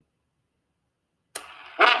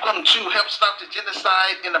Welcome to Help Stop the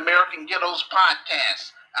Genocide in American Ghettos podcast.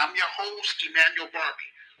 I'm your host, Emmanuel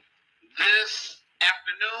Barbie. This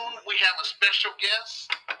afternoon, we have a special guest,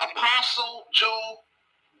 Apostle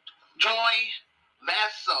Joy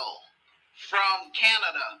Lasso from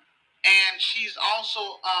Canada, and she's also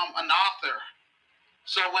an author.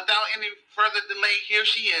 So without any further delay, here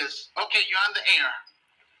she is. Okay, you're on the air.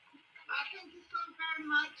 Thank you so very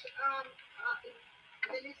much,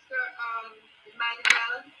 Minister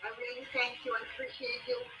Emmanuel. I really thank you and appreciate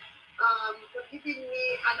you for giving me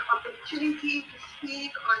an opportunity to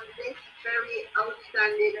speak on this very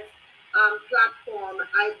outstanding platform.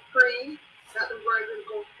 I pray that the word will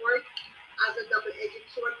go forth as a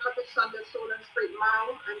double-edged sword, cut asunder soul and spirit,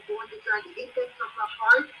 marrow, and bone, discern the intents of our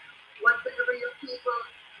heart. Whatever your people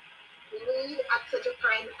need at such a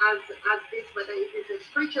time as this, whether it is a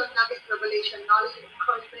spiritual nugget, revelation, knowledge,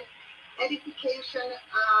 encouragement, edification,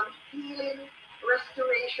 healing,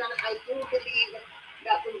 restoration. I do believe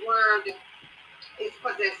that the word is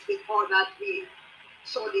possessed with all that we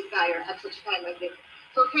so desire at such time as this.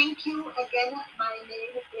 So thank you again. My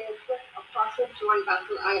name is Apostle Joy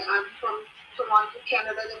Lasso. I am from Toronto,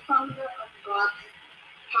 Canada, the founder of God's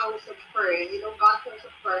House of Prayer. You know, God's House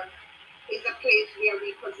of Prayer is a place where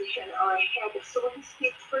we position our head, so to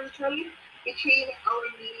speak, spiritually between our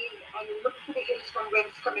knees and look to the hills from whence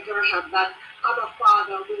cometh our help, that our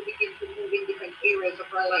Father will begin to move in different areas of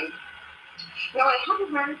our life. Now, I have a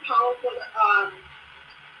very powerful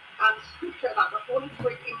scripture that the Holy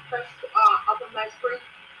Spirit impressed upon my spirit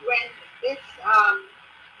when this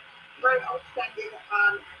very outstanding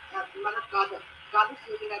man of God is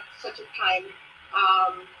living at such a time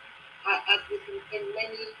as this in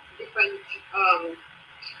many different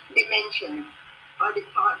dimensions or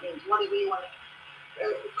departments, whatever you want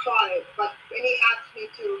to call it. But when he asked me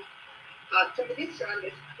to minister on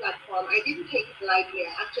this platform, I didn't take it lightly.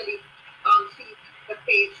 I actually see the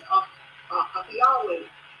face of Yahweh.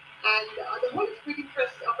 And the Holy Spirit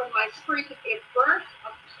impressed upon my spirit a verse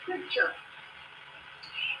of scripture.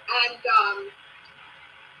 And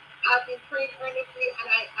I've been praying earnestly, and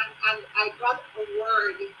I got a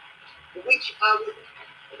word which I would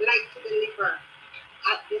like to deliver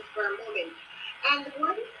at this very moment. And the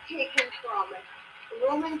word is taken from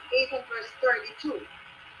Romans 8 and verse 32.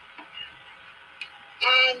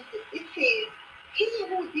 And it says, he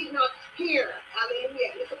who did not spare,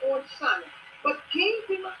 hallelujah, his own son, but gave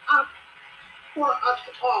him up for us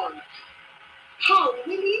all, how will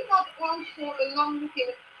he not also along with him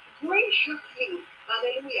graciously,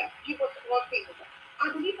 hallelujah, give us all things? I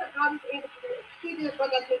believe that God is able to do exceedingly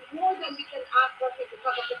abundantly more than we can ask of him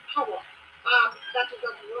because of the power that is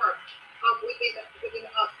at work within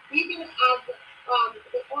us. Even as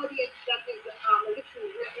the audience that is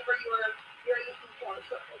listening, wherever you're listening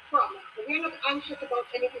from. We're not anxious about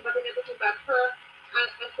anything, but in everything by prayer and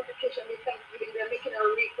supplication with thanksgiving, we're making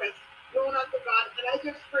our request known unto God. And I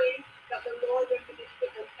just pray that the Lord will minister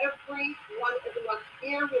to everyone's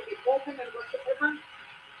ear will be open, and whatsoever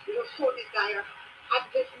you so desire at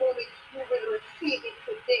this moment, you will receive it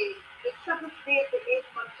today, the 7th day of the 8th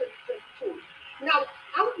month, 2022. Now,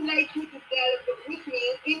 I would like you to delve with me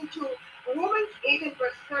into Romans 8 and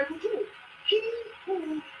verse 32. He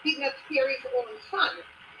who did not spare his own son,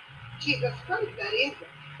 Jesus Christ that is,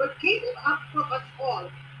 but gave him up for us all,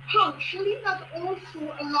 how shall he not also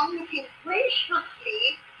along with him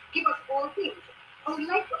graciously give us all things? I would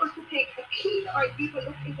like for us to take a keen or deeper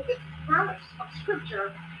look into this verse of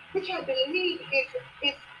scripture, which I believe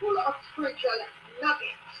is full of spiritual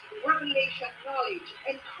nuggets, revelation, knowledge,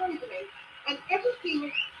 encouragement, and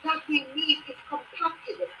everything that we need is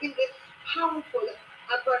compacted in this powerful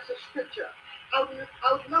verse of scripture. I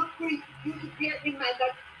would love for you to bear in mind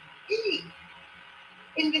that he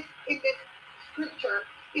in this scripture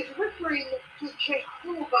is referring to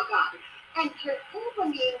Jehovah God, and Jehovah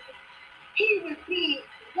means he will be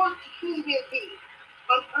what he will be.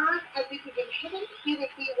 On earth as it is in heaven, he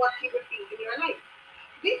will be what he will be in your life.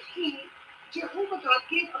 This he, Jehovah God,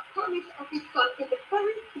 gave a promise of his son in the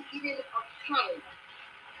very beginning of time,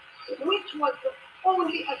 which was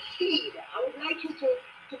only a seed. I would like you to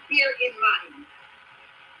bear in mind.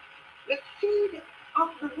 The seed of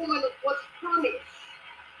the woman was promised.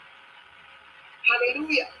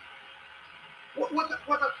 Hallelujah. Was a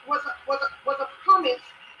promise,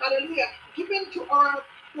 hallelujah, given to our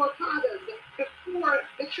forefathers before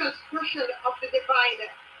the transgression of the divine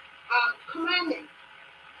commandment.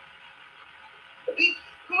 The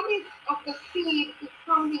promise of the seed is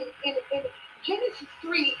found in Genesis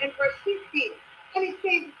 3 and verse 15. And it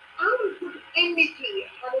says, I will put enmity,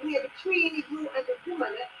 hallelujah, between you and the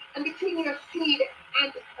woman, and between your seed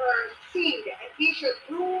and her seed, and he shall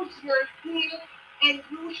rule heel, and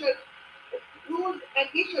you shall bruise, and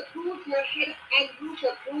he shall bruise your head, and you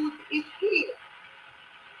shall bruise his heel.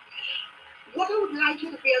 What I would like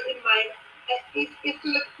you to bear in mind is to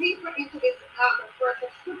look deeper into this verse of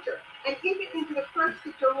scripture. And even into the first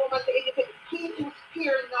scripture, Romans 8, it says, he who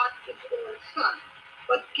spared not his own son,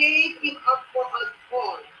 but gave him up for us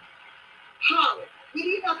all. How? He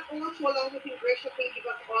did not also along with him graciously give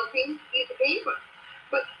us all things, he is able.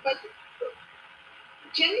 But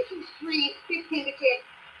Genesis 3:15 declares,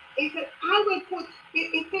 it says, I will put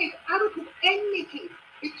enmity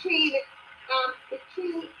between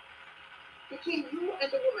between you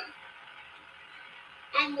and the woman,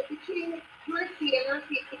 and between your seed and her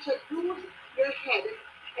seed, it shall bruise your head,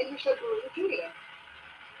 and you shall bruise his heel.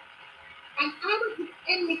 And I will put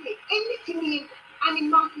enmity. Enmity means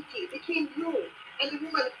animosity between you and the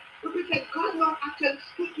woman, represent God now actually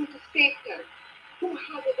speaking to Satan, who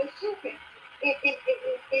has the serpent in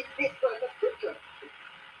this verse of scripture,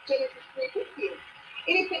 Genesis 3:15.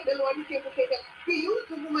 In effect, the Lord is saying to Satan, he used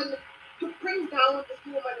the woman to bring down the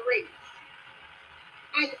human race.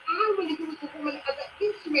 And I will use the woman as an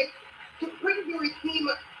instrument to bring the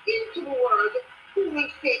Redeemer into the world who will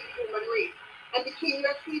save the human race. And the king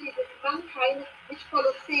of seed is mankind, which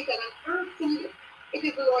follows Satan, and her seed, it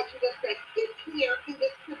is the Lord Jesus Christ. This here in the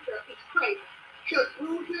scripture is Christ. Shall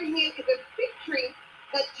bruise your heel is a victory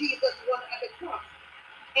that Jesus won at the cross.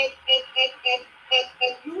 And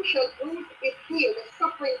you shall bruise his heel, the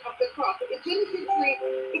suffering of the cross. In Genesis 3,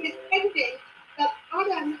 it is evident that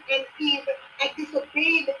Adam and Eve had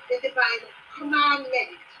disobeyed the divine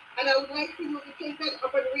commandment. And I would like for you to take that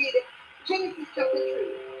up and read Genesis chapter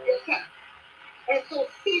 3 yourself. And so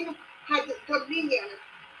sin had dominion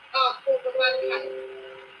over mankind.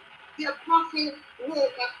 The apostle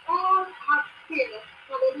wrote that all have sinned,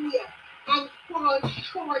 hallelujah, and fall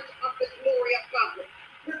short of the glory of God.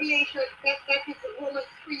 Revelation, that is Romans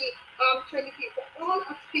 3:23. For all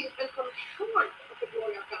have sinned and come short of the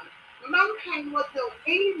glory of God. Mankind was now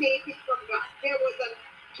alienated from God. There was a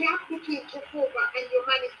gap between Jehovah and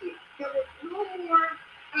humanity. There was no more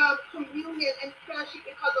communion and fellowship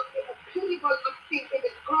because of the upheaval of sin in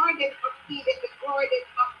the Garden of Eden, the Garden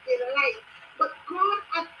of Delight. But God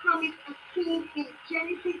has promised a seed in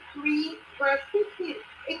Genesis 3, verse 15.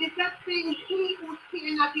 It is that saying, he who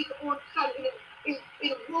spared not his own son, in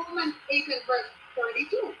Romans 8 and verse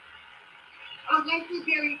 32. I'd like to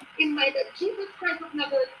bear in mind that Jesus Christ of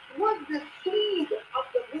Nazareth was the seed of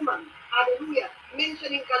the woman. Hallelujah.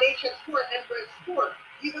 Mentioned in Galatians 4 and verse 4.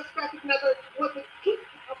 Jesus Christ of Nazareth was the gift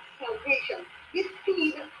of salvation. This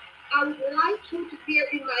seed, I would like you to bear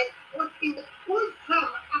in mind, was in the bosom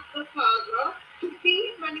of the Father to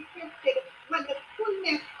be manifested when the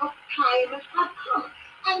fullness of time had come.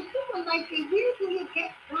 And someone might say, where do you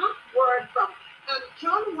get that word from?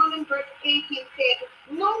 John 1 and verse 18 says,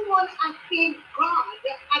 no one has seen God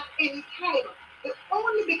at any time. The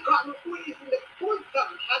only begotten who is in the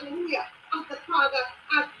bosom, hallelujah, of the Father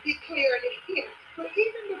has declared him. So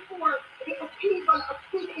even before the upheaval of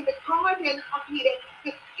sin in the Garden of Eden,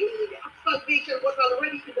 the seed of salvation was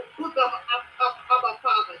already in the bosom of our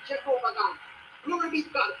Father, Jehovah God. Glory be to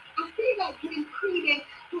God. I feel like giving credence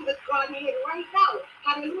to the Godhead right now.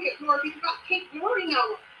 Hallelujah. Glory be to God. Take glory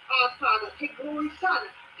now, Father. Take glory, Son.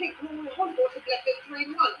 Take glory, Holy Ghost. Blessed 3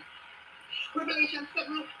 in 1. Revelation 7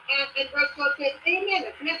 and verse 12 says, amen.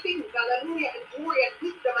 Blessings, hallelujah, and glory and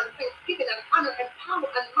wisdom and thanksgiving and honor and power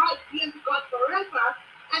and might be unto God forever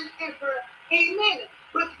and ever. Amen.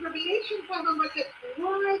 But Revelation 5 and verse says,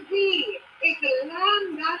 worthy is the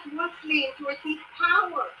Lamb that was slain to receive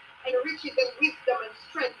power and riches and wisdom and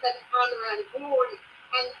strength and honor and glory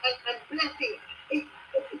and blessing. It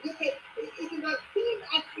is not seen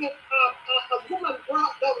as if a woman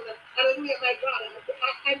brought down, hallelujah, my God,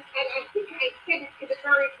 and I think I said it in the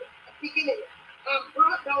very beginning,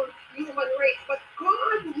 brought down human race, but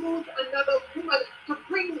God used another woman to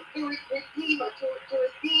bring the Redeemer, to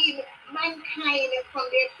redeem mankind from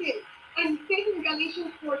their sins. And in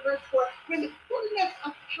Galatians 4 verse 4, when the fullness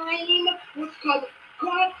of time was come,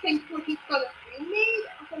 God sent forth his Son, made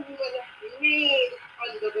of a woman, made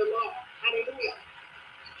under the law. Hallelujah.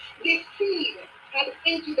 This seed had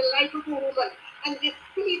entered the life of a woman, and this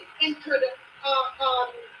seed entered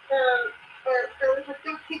her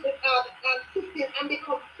reproductive system and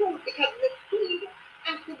become food, because the seed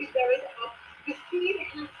has to be buried up. The seed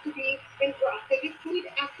has to be engrafted. The seed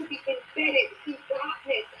has to be embedded in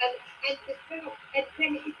darkness and developed, and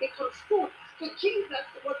then it becomes food. So Jesus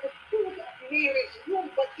was the food of Mary's womb,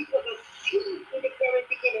 but it was a seed in the very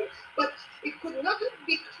beginning. But it could not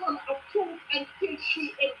become a fruit until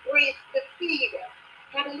she embraced the seed.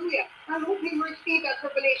 Hallelujah. Hallelujah. I hope you receive that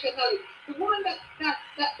revelation. Hallelujah. The woman that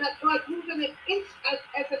God used as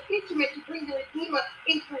an instrument to bring the Redeemer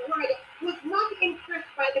into the world was not impressed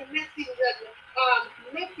by the message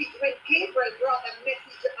when Gabriel brought a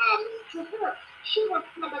message to her. She was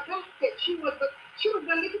flabbergasted. She was a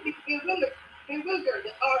little bit bewildered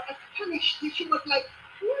or astonished. She was like,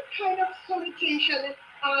 what kind of salutation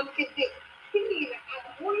is this? Singing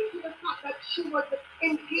owing to the fact that she was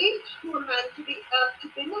engaged to a man to be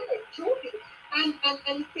married, Joseph. And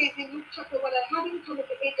it says in Luke chapter 1, and having come of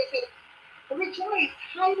the angel said, rejoice,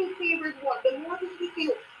 highly favored one, the Lord is with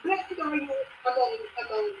you. Blessed are you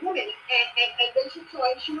among women. And then she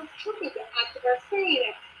saw and she was troubled at her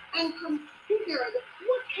saying and considered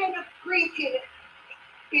what kind of greeting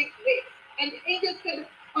is this. And the angel said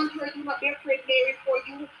unto her, do not be afraid, Mary, for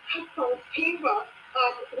you have found favor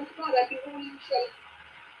with God, and behold, you shall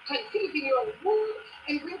conceive in your womb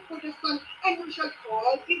and bring forth a son, and you shall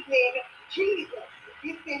call his name Jesus.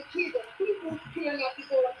 His name Jesus. He will fear not his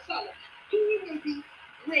own son. He will be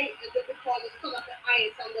great and will be called the Son of the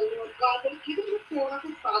Highest, and the Lord God will give him the throne of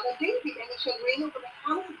his father David, and he shall reign over the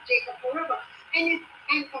house of Jacob forever.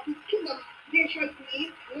 And of his kingdom there shall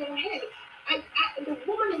be no end. And the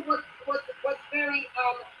woman was very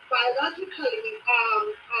biologically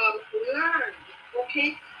learned.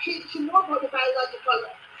 Okay, she knew about the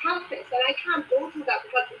biological process, and I can't go through that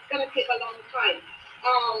because it's gonna take a long time.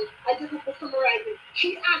 I just have to summarize it.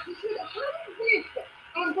 She asked, she said, how is this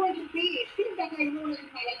I'm going to be? Seeing that I know it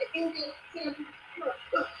in my life, the angel said unto her,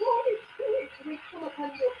 the Holy Spirit will come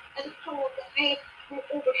upon you, and the power of the earth will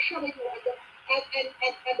overshadow you,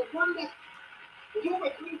 and the one that you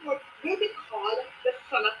were doing for may be called the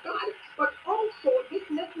Son of God. But also this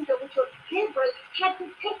messenger, which was Gabriel, had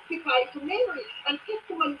to testify to Mary. And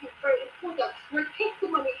testimony is very important. Your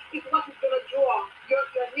testimony is what is going to draw your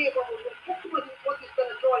neighborhood. Your testimony is what is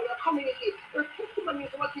going to draw your community. Your testimony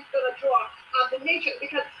is what is going to draw the nation.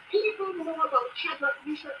 Because people know about Shadrach,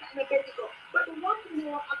 Meshach, and Abednego, but they want to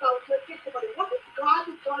know about your testimony. What has God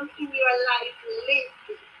done in your life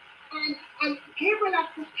lately? And Gabriel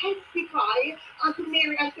had to testify unto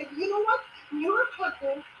Mary and said, you know what? Your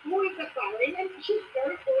cousin, who is a barren, and she's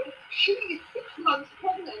very old, she is 6 months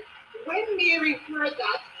pregnant. When Mary heard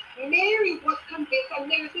that, Mary was convinced, and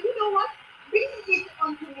Mary said, you know what? Be it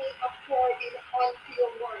unto me according unto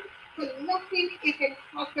your word. So nothing is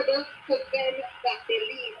impossible to them that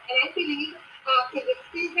believe. And I believe in this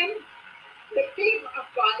season, the favor of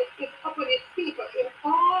God is upon his people in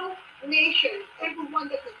all nations. Everyone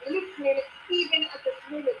that is listening, even at this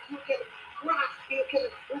moment, you can grasp, you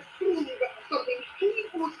can receive something. He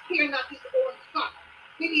who spare not his own son,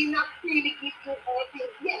 did he not freely give you all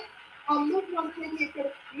things? Yes. Luke 1:28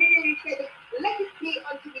 said, Mary said, let it be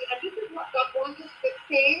unto me. And this is what God wants us to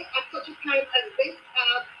say at such a time as this.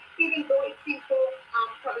 Even though it seems so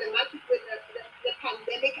problematic with the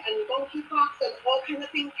pandemic and monkeypox and all kinds of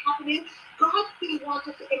things happening, God still wants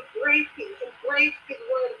us to embrace His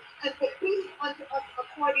word, and to be unto us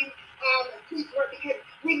according to His word, because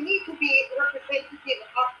we need to be representative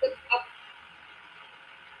of the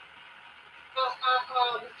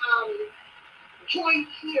joint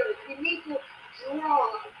here. We need to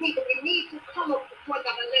draw people. We need to come up to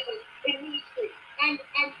another level in ministry. And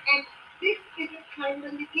this is a time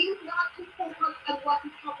when we need not to focus on what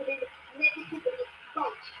is happening negatively,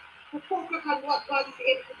 but to focus on what God is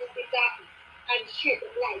able to do with darkness and shed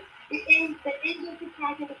light. The angels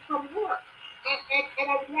departed from work. And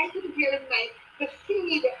I would like you to bear in mind the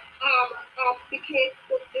seed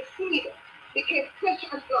became flesh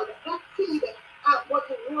and blood. That seed was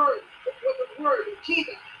the word. It was the word.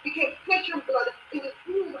 Jesus became flesh and blood in the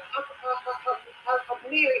womb of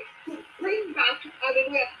Mary to bring back,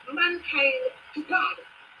 hallelujah, mankind to God.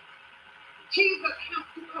 Jesus has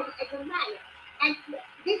to come as a man. And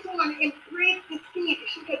this woman embraced the seed.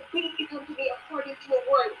 She said, bring it unto me according to your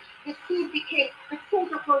word. The seed became the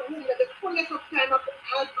fruit of her womb, and the fullness of time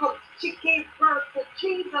had come. She gave birth to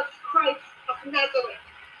Jesus Christ of Nazareth.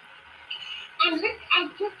 And I'll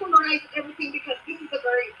just summarize everything because this is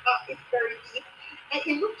it's very deep. And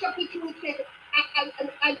in Luke chapter 2, it says,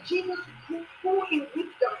 and Jesus grew in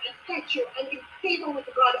wisdom and stature and in favor with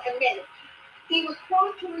God and men. He was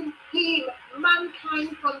born to redeem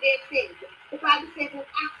mankind from their sins. The Bible says in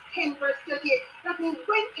Acts 10, verse 38, that he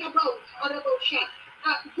went about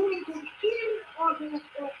doing good, healing all those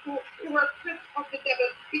who were oppressed of the devil,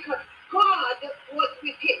 because God was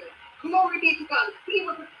with him. Glory be to God. He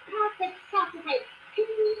was a perfect sacrifice. He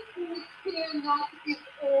who spared not his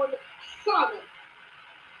own son,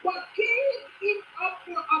 but gave him up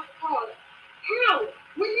for us all. How?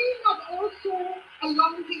 Will he not also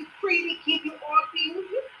along him freely give you all things?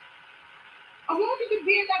 I want you to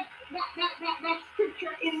bear that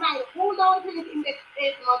scripture in mind. Hold on to it in this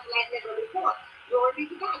 8 months like never before. Glory be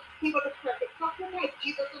to God. He was a perfect sacrifice.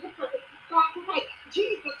 Jesus was a perfect sacrifice.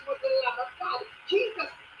 Jesus was the Lamb of God. Jesus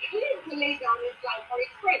came to lay down his life for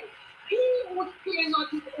his friends. He would spare not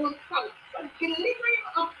his own son, but delivering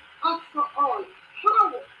us for all.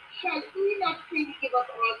 How shall he not freely give us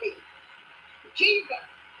all things? Jesus,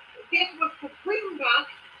 this was to bring back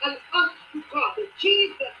and us to God.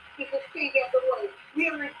 Jesus is the Savior of the world. We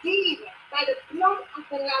are redeemed by the blood of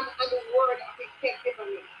the Lamb and the word of his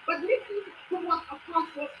testimony. But listen to what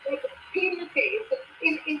Apostle Peter says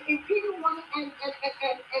in Peter 1 and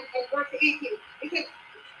verse 18. It says,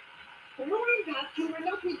 knowing that you were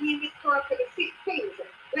not redeemed with corruptible things,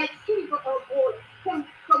 like silver or gold,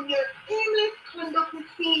 from your aimless conduct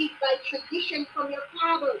received by tradition from your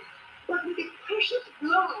fathers, but with the precious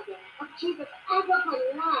blood of Jesus as of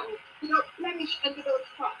a lamb, without blemish and without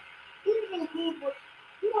spot. Even he was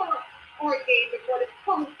foreordained before the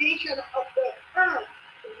foundation of the earth,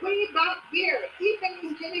 way back there, even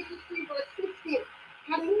in Genesis 3 verse 16.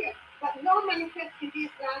 Hallelujah. But now manifest in these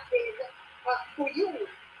last days for you,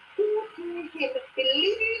 who through him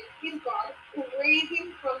believe in God, who raised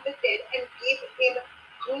him from the dead and gave him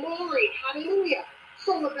glory. Hallelujah.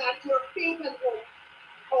 So that your faith and hope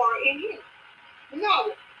are in him. Now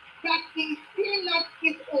that he spared not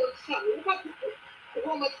his own son. Look at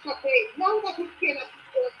Romans chapter 8. Now that he spared not his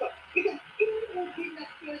own son. Because he who did not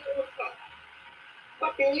spare his own son,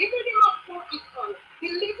 but delivered him up for us all.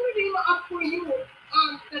 Delivered him up for you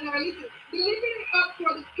that are listening. Delivered him up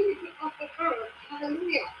for the people of the earth.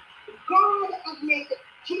 Hallelujah. God has made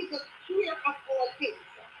Jesus clear of all things.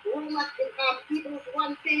 Romans Hebrews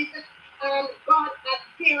 1 says God at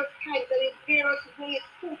various times and in various ways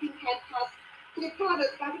spoken times past to the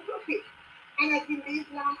fathers by the prophets. And as in these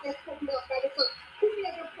last days spoken of by the Son, who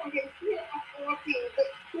never from him clear of all things,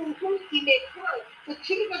 through whom he made world. So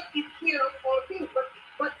Jesus is clear of all things.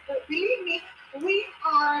 But believe me, we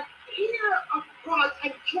are here of God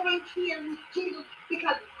and joined here with Jesus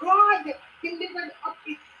because God delivered up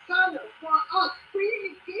his Son for us,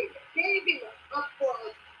 freely gave him up for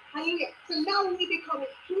us. Hallelujah. So now we become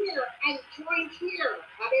here and joined here.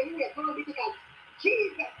 Hallelujah. Glory be to God.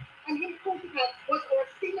 Jesus and his crucifixion was our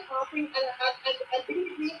sin offering, and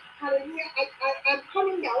believe me, hallelujah, I'm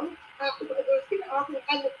coming down the sin offering,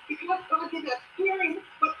 and because God did not spare him,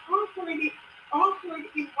 but offered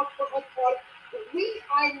him up for us all, we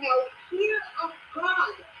are now here of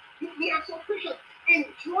God. We are so precious and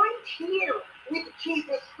joined here with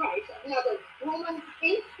Jesus Christ. Another Romans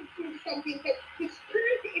 8:16-17 says, the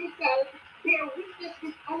Spirit himself bear witness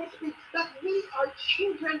with our spirit that we are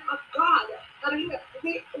children of God. Hallelujah.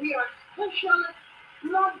 We are special,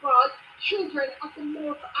 Lord God, children of the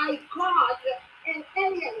Most High God and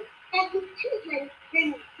aliens. And the children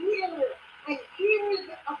then hears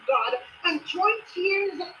of God and joint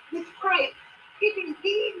hears with Christ. If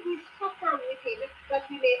indeed we suffer with him, that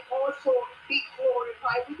we may also be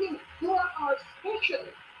glorified with him. You are special.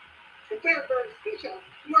 Very, very special.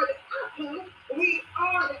 You are the apple. We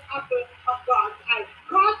are the apple of God's eye.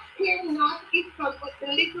 God spared not his son, but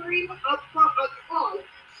delivered him up for us all.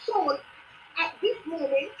 So at this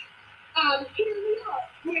moment, here we are.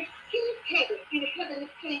 We are seated in heavenly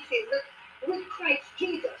places with Christ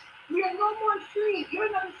Jesus. We are no more slaves.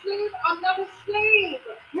 You're not a slave. I'm not a slave.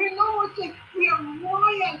 We're no more slaves. We are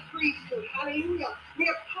royal priesthood. Hallelujah. We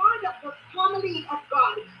are part of the family of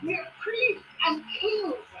God. We are priests and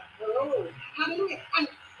kings. Oh, hallelujah. And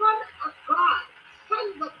sons of God.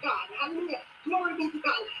 Sons of God. Hallelujah. Glory be to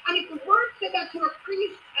God. And if the word said that you're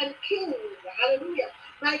priests and kings, hallelujah.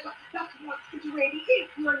 Like that's what it really is.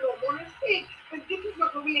 You are no more a slave. But this is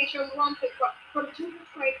what Revelation 1 says from Jesus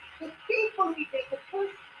Christ, the faithful witness, the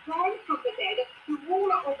first born from the dead, the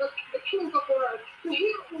ruler over the kings of the earth, to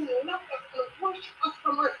him who loved us and washed us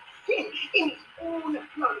from our sin in his own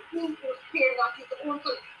blood, whom who spared not his own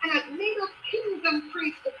son, and has made us kings and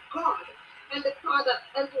priests of God and the Father,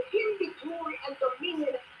 and to him be glory and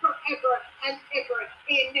dominion forever and ever.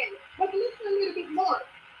 Amen. But listen a little bit more.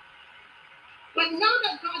 But now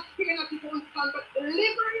that God spared not his own son, but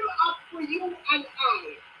delivered him up for you and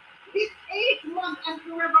I, this 8 months and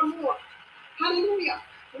forevermore. Hallelujah.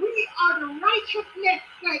 We are the righteousness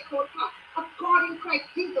of God in Christ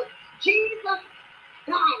Jesus. Jesus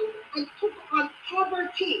died and took on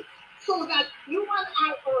poverty so that you and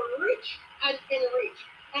I are rich and enriched.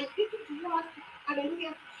 And this is what,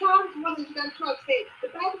 hallelujah, Psalms 112 says. The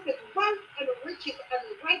Bible says, wealth and riches and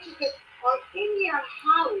righteousness are in your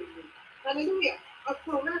house. Hallelujah.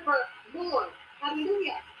 Forevermore.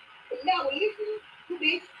 Hallelujah. Now listen to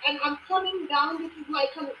this, and I'm coming down. This is my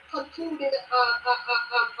conclusion. concluded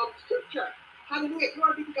scripture. Hallelujah,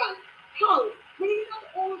 glory be to God. How will he not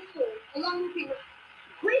also, along with him,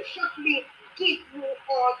 graciously give you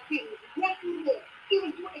all things? Yes, he will. He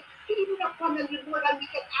will do exceeding abundantly more than we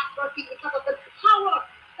can ask or think because of the power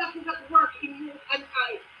that is at work in you and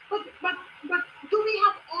I. But do we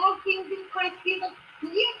have all things in Christ Jesus?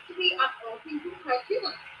 Yes, we have all things in Christ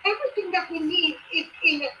Jesus. Everything that we need is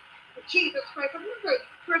in Jesus Christ. Remember,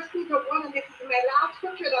 1 Peter 1, and this is my last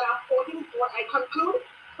scripture that I'm quoting before I conclude.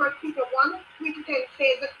 1 Peter 1, 3 to 10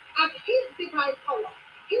 says, as his divine power,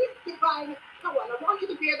 and I want you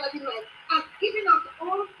to bear that in mind, has given us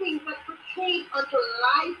all things that pertain unto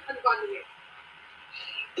life and godliness,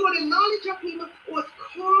 to the knowledge of him who has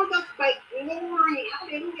called us by glory,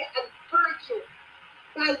 hallelujah, and virtue,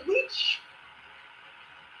 by which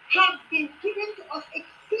have been given to us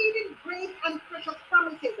exceeding great and precious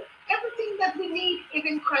promises. Everything that we need is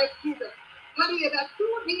in Christ Jesus. Hallelujah, that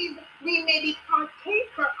through these we may be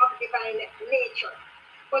partaker of divine nature.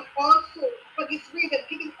 But also, for this reason,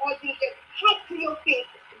 giving all these, add to your faith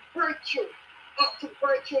virtue, add to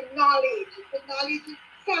virtue knowledge, to knowledge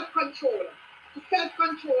self-control, to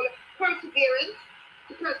self-control perseverance,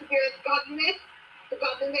 to perseverance godliness, to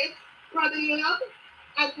godliness brotherly love,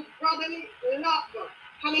 and to brotherly love.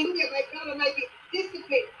 Hallelujah, my God Almighty,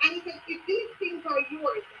 discipline. And he said, if these things are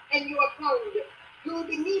yours and you are found, you will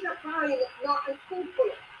be neither barren nor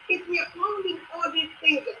unfruitful. If we are found in all these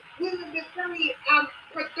things, we will be very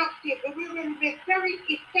productive. We will be very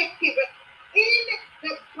effective in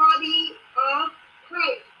the body of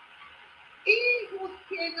Christ. He who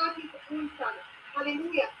spared not his own son,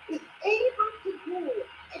 hallelujah, is able to do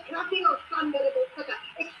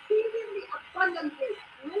exceedingly abundantly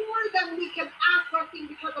more than we can ask or think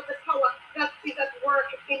because of the power that is at work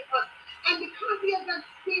in us. And because he has not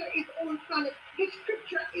spared his own son, this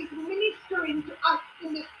scripture is ministering to us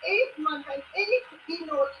in this 8th month, and 8th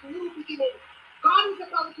denotes new beginning. God is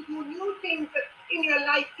about to do new things in your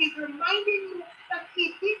life. He's reminding you that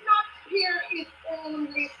he did not spare his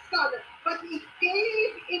only son, but he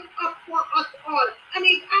gave him up for us all. And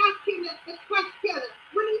he's asking us the question,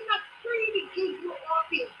 will he not freely give you all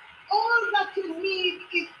things? All that you need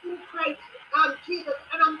is through Christ Jesus.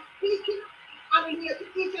 And I'm speaking here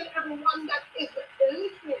to each and every one that is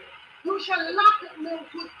listening. You shall lack no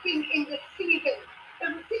good thing in this season.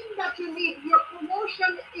 Everything that you need, your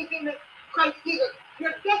promotion is in Christ Jesus.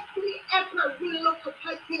 Your destiny ever will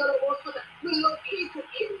locate you.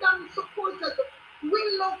 Kingdom supporters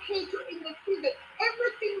will locate you in the season.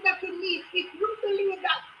 Everything that you need, if you believe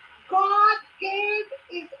that God gave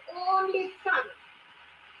his only son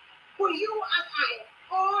for you and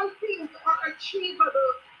I, all things are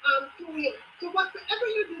achievable through him. So whatever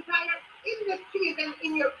you desire in this season,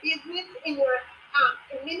 in your business, in your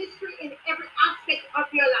ministry, in every aspect of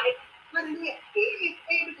your life, hallelujah, he is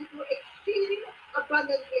able to do exceeding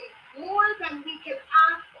abundantly, more than we can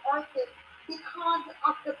ask or think, because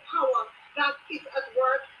of the power that is at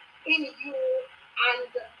work in you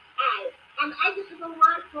and I. And I just have a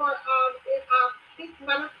word for this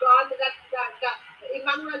man of God that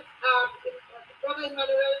Emmanuel, Brother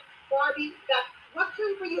Emmanuel Barbie, that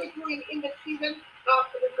whatever you're doing in the season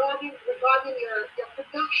regarding your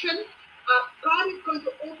production, God is going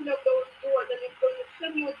to open up those doors, and he's going to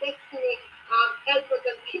send you destiny helpers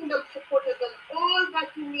and kingdom supporters, and all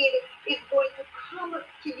that you need is going to come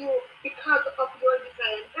to you because of your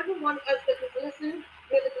desire. And everyone else that is listening,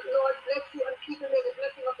 may the Lord bless you and keep you. May the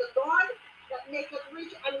blessing of the Lord that maketh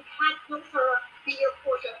rich and hath no sorrow be your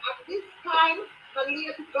portion. At this time,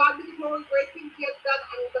 hallelujah, to God be the glory, great things he has done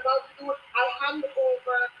and is about to do. I hand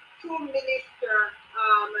over to Minister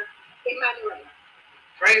Emmanuel.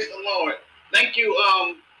 Praise the Lord. Thank you,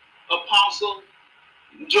 Apostle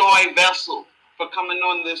Joy Vessel, for coming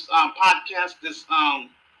on this podcast this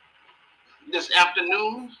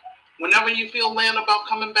afternoon. Whenever you feel led about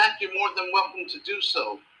coming back, you're more than welcome to do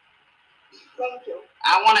so. Thank you.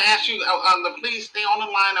 I want to ask you, please stay on the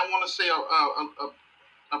line. I want to say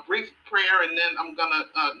a brief prayer, and then I'm going to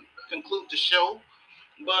conclude the show.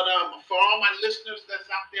 But for all my listeners that's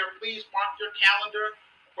out there, please mark your calendar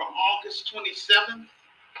for August 27th.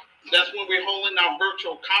 That's when we're holding our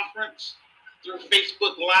virtual conference through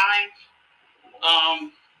Facebook Live,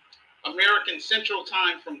 American Central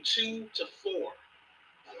Time from 2 to 4.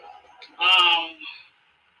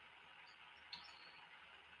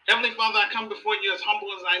 Heavenly Father, I come before you as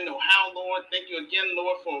humble as I know how, Lord. Thank you again,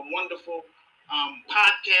 Lord, for a wonderful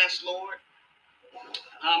podcast, Lord.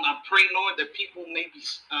 I pray, Lord, that people may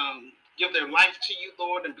give their life to you,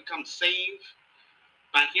 Lord, and become saved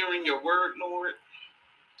by hearing your word, Lord.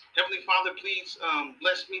 Heavenly Father, please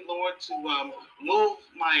bless me, Lord, to move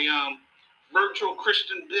my virtual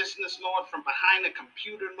Christian business, Lord, from behind a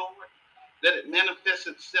computer, Lord. Let it manifest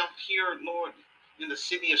itself here, Lord, in the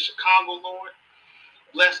city of Chicago, Lord.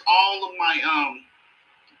 Bless all of my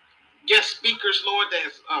guest speakers, Lord, that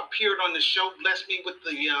has appeared on the show. Bless me with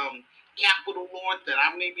the capital, Lord, that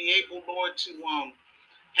I may be able, Lord, to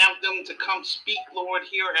have them to come speak, Lord,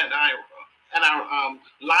 here at our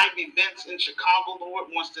live events in Chicago, Lord,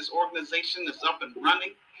 once this organization is up and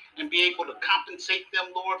running, and be able to compensate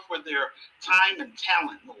them, Lord, for their time and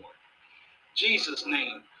talent, Lord. Jesus'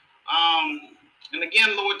 name. And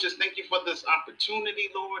again, Lord, just thank you for this opportunity,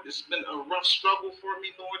 Lord. It's been a rough struggle for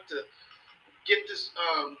me, Lord, to get this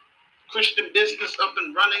Christian business up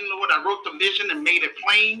and running, Lord. I wrote the vision and made it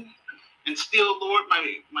plain. And still, Lord,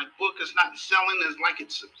 my book is not selling as like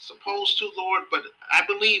it's supposed to, Lord. But I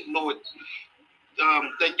believe, Lord,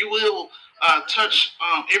 that you will touch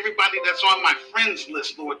everybody that's on my friends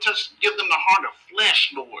list, Lord. Give them the heart of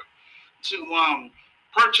flesh, Lord, to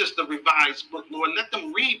purchase the revised book, Lord. Let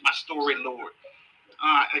them read my story, Lord.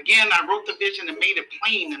 Again, I wrote the vision and made it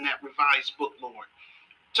plain in that revised book, Lord.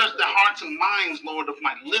 Touch the hearts and minds, Lord, of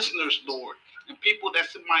my listeners, Lord, and people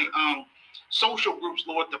that's in my social groups,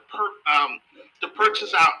 Lord, to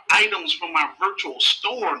purchase our items from our virtual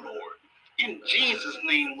store, Lord. In Jesus'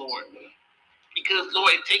 name, Lord. Because,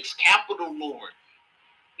 Lord, it takes capital, Lord,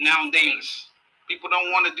 nowadays. People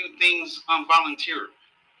don't want to do things voluntarily.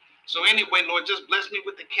 So anyway, Lord, just bless me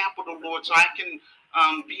with the capital, Lord, so I can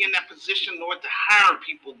be in that position, Lord, to hire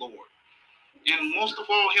people, Lord. And most of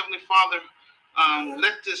all, Heavenly Father,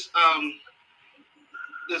 let this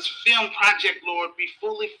film project, Lord, be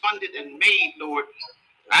fully funded and made, Lord.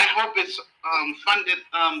 I hope it's funded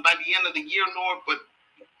by the end of the year, Lord, but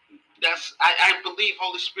I believe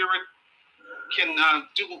Holy Spirit can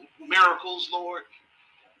do miracles, Lord.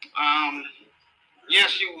 Um,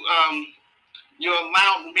 yes, you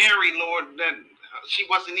allowed Mary, Lord, that she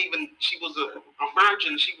was a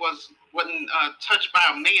virgin. She wasn't touched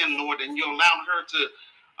by a man, Lord, and you allowed her to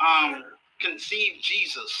conceive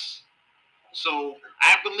Jesus. So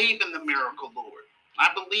I believe in the miracle, Lord. I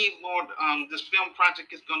believe, Lord, this film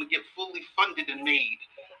project is going to get fully funded and made.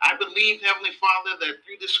 I believe, Heavenly Father, that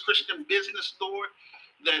through this Christian business, Lord,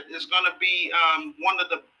 that is going to be one of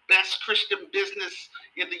the best Christian business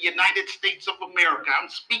in the United States of America. I'm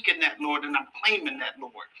speaking that, Lord, and I'm claiming that,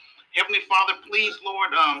 Lord. Heavenly Father, please,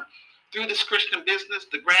 Lord, through this Christian business,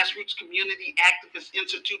 the Grassroots Community Activist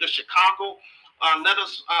Institute of Chicago, let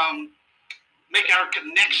us make our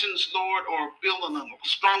connections, Lord, or build a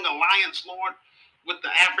strong alliance, Lord, with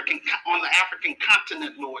on the African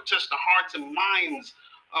continent, Lord. Touch the hearts and minds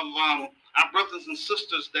of our brothers and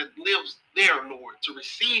sisters that lives there, Lord, to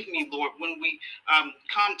receive me, Lord, when we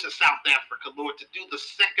come to South Africa, Lord, to do the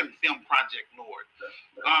second film project, Lord.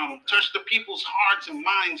 Touch the people's hearts and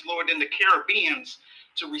minds, Lord, in the Caribbeans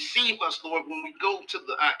to receive us, Lord, when we go to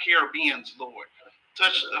the Caribbeans, Lord.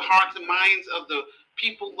 Touch the hearts and minds of the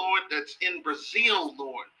people, Lord, that's in Brazil,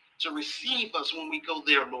 Lord, to receive us when we go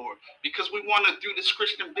there, Lord, because we want to, through this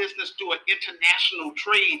Christian business, do an international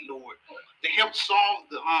trade, Lord, to help solve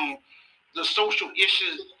the social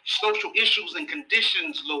issues and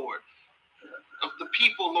conditions, Lord, of the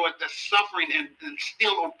people, Lord, that's suffering and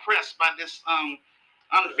still oppressed by this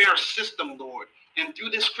unfair system, Lord. And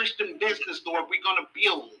through this Christian business, Lord, we're going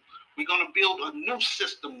to build a new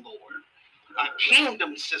system, Lord, a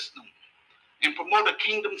kingdom system, and promote a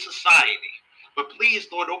kingdom society. But please,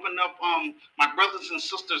 Lord, open up my brothers and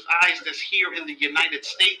sisters' eyes that's here in the United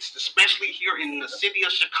States, especially here in the city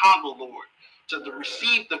of Chicago, Lord, to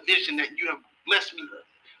receive the vision that you have blessed me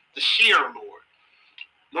to share, Lord.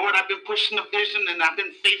 Lord, I've been pushing the vision and I've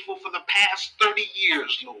been faithful for the past 30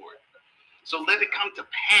 years, Lord. So let it come to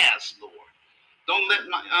pass, Lord. Don't let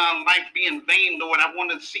my life be in vain, Lord. I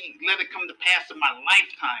want to let it come to pass in my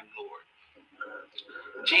lifetime, Lord.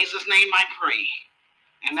 In Jesus' name I pray.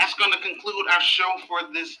 And that's going to conclude our show for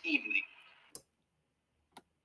this evening.